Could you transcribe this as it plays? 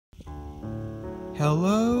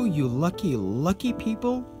Hello, you lucky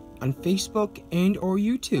people on Facebook and or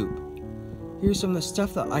YouTube. Here's some of the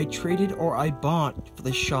stuff that I traded or I bought for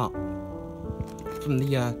the shop from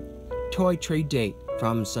the toy trade day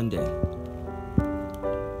from Sunday.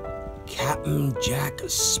 Captain Jack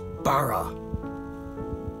Sparrow.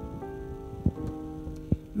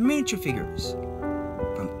 Miniature figures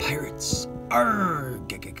from Pirates. Arrgh.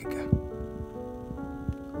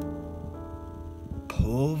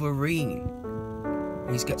 Wolverine.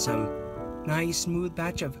 He's got some nice smooth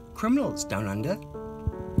batch of criminals down under.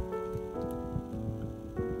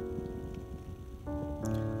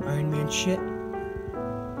 Iron Man shit.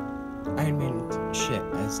 Iron Man shit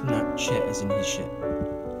as not shit as in his shit.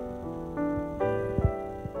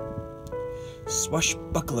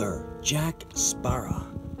 Swashbuckler Jack Sparrow.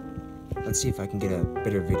 Let's see if I can get a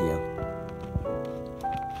better video.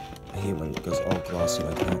 I hate when it goes all glossy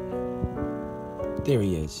like that. There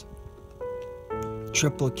he is.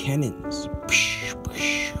 Triple cannons.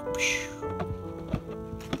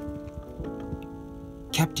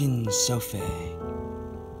 Captain Sophie.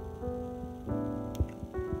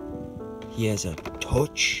 He has a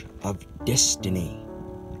torch of destiny.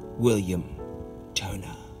 William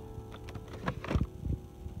Turner.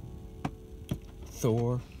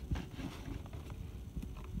 Thor.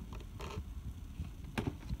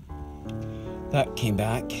 That came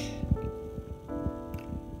back.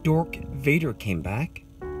 Dork Vader came back,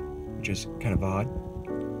 which is kind of odd.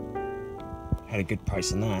 Had a good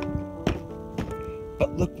price on that.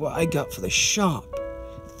 But look what I got for the shop.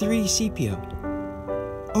 3 sepia.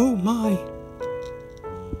 Oh my!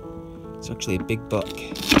 It's actually a big book.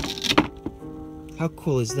 How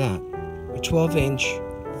cool is that? A 12-inch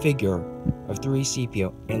figure of 3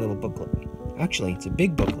 sepia and a little booklet. Actually, it's a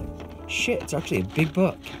big booklet. Shit, it's actually a big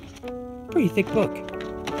book. Pretty thick book.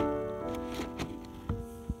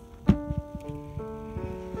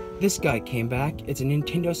 This guy came back. It's a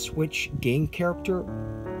Nintendo Switch game character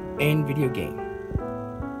and video game.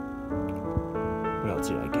 What else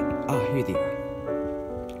did I get? Ah, here they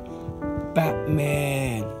are.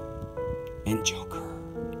 Batman and Joker.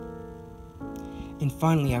 And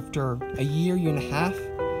finally, after a year and a half,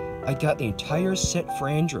 I got the entire set for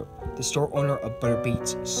Andrew, the store owner of Butter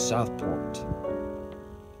Beats Southport.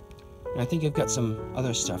 And I think I've got some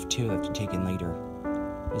other stuff too that I have to take in later.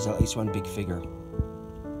 There's at least one big figure.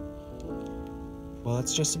 Well,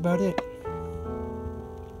 that's just about it.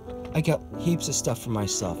 I got heaps of stuff for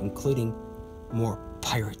myself, including more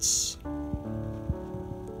pirates.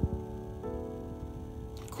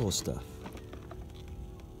 Cool stuff.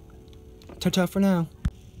 Ta-ta for now.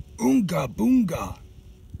 Oonga boonga.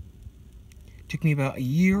 Took me about a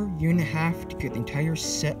year and a half to get the entire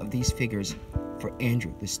set of these figures for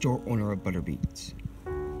Andrew, the store owner of Butter Beats.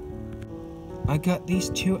 I got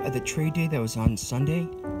these two at the trade day that was on Sunday.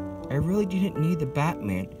 I really didn't need the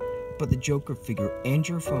Batman, but the Joker figure.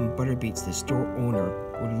 Andrew from Butter Beats, the store owner,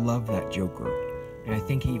 would love that Joker. And I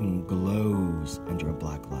think he even glows under a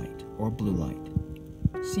black light or blue light.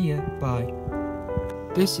 See ya, bye.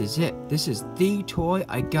 This is it. This is the toy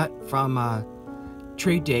I got from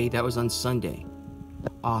trade day that was on Sunday.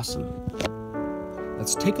 Awesome.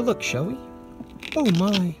 Let's take a look, shall we? Oh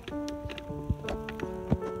my.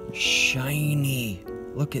 Shiny.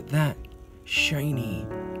 Look at that. Shiny.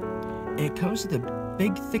 And it comes with a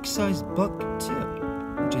big, thick-sized book, too,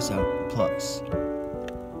 which is a plus.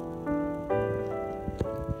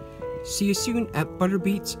 See you soon at Butter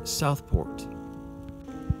Beats Southport.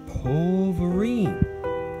 Wolverine.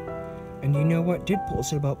 And you know what Deadpool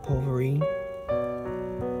said about Wolverine?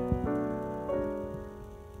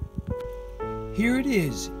 Here it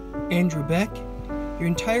is, Andrew Beck. Your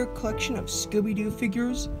entire collection of Scooby-Doo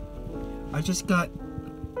figures. I just got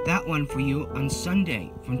that one for you on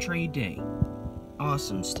Sunday from Trade Day.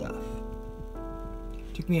 Awesome stuff.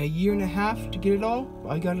 Took me a year and a half to get it all, but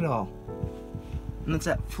I got it all. And that's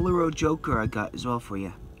that fluoro Joker I got as well for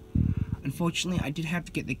you. Unfortunately, I did have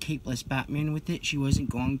to get the capeless Batman with it. She wasn't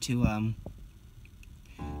going to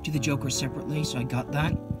do the Joker separately, so I got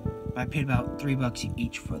that. But I paid about $3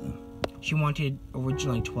 each for them. She wanted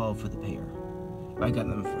originally 12 for the pair. But I got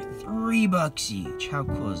them for $3 each. How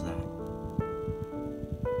cool is that?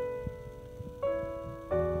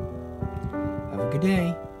 Good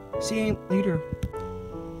day. See you later.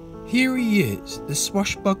 Here he is, the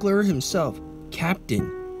swashbuckler himself,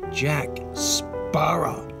 Captain Jack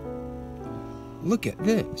Sparrow. Look at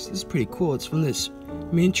this. This is pretty cool. It's from this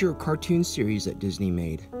miniature cartoon series that Disney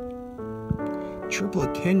made. Triple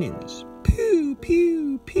cannons. Pew,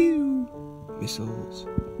 pew, pew. Missiles.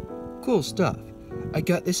 Cool stuff. I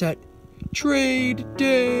got this at Trade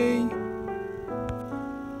Day.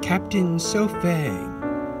 Captain Sofang,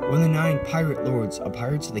 one of the 9 pirate lords of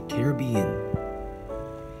Pirates of the Caribbean.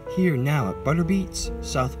 Here now at Butter Beats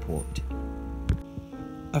Southport.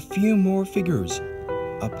 A few more figures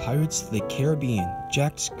of Pirates of the Caribbean,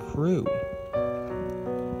 Jack's crew.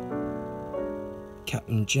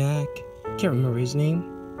 Captain Jack, can't remember his name,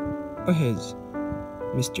 or his.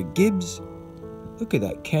 Mr. Gibbs, look at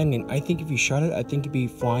that cannon. I think if you shot it, I think it'd be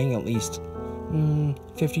flying at least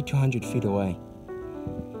 50 to 100 feet away.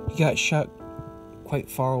 He got shot quite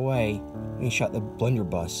far away when he shot the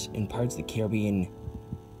blunderbuss in Pirates of the Caribbean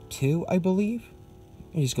 2, I believe.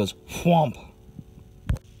 And he just goes, whomp.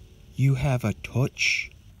 You have a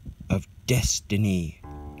touch of destiny,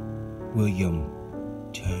 William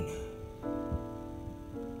Turner.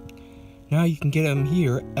 Now you can get him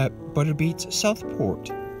here at Butter Beats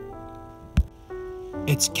Southport.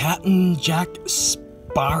 It's Captain Jack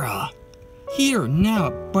Sparrow, here now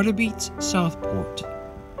at Butter Beats Southport.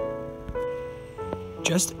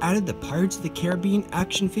 Just added the Pirates of the Caribbean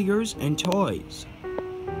action figures and toys.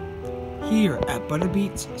 Here at Butter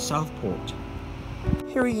Beats Southport.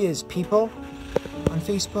 Here he is, people, on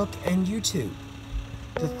Facebook and YouTube.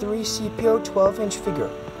 The 3CPO 12-inch figure.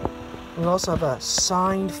 We also have a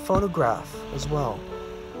signed photograph as well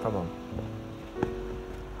from him.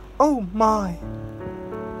 Oh my!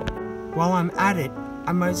 While I'm at it,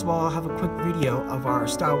 I might as well have a quick video of our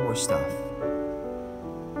Star Wars stuff.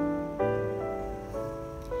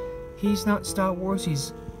 He's not Star Wars,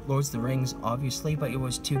 he's Lord of the Rings, obviously, but it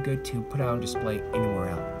was too good to put out on display anywhere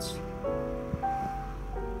else.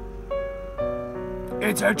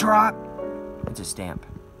 It's a trap! It's a stamp.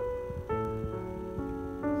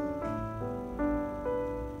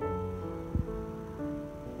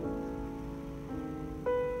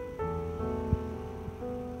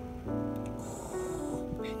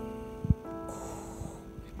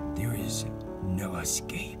 There is no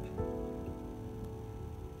escape.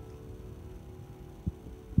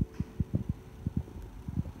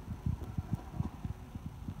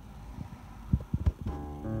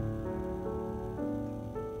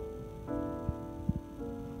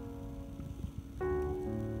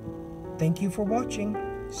 Thank you for watching.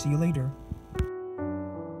 See you later.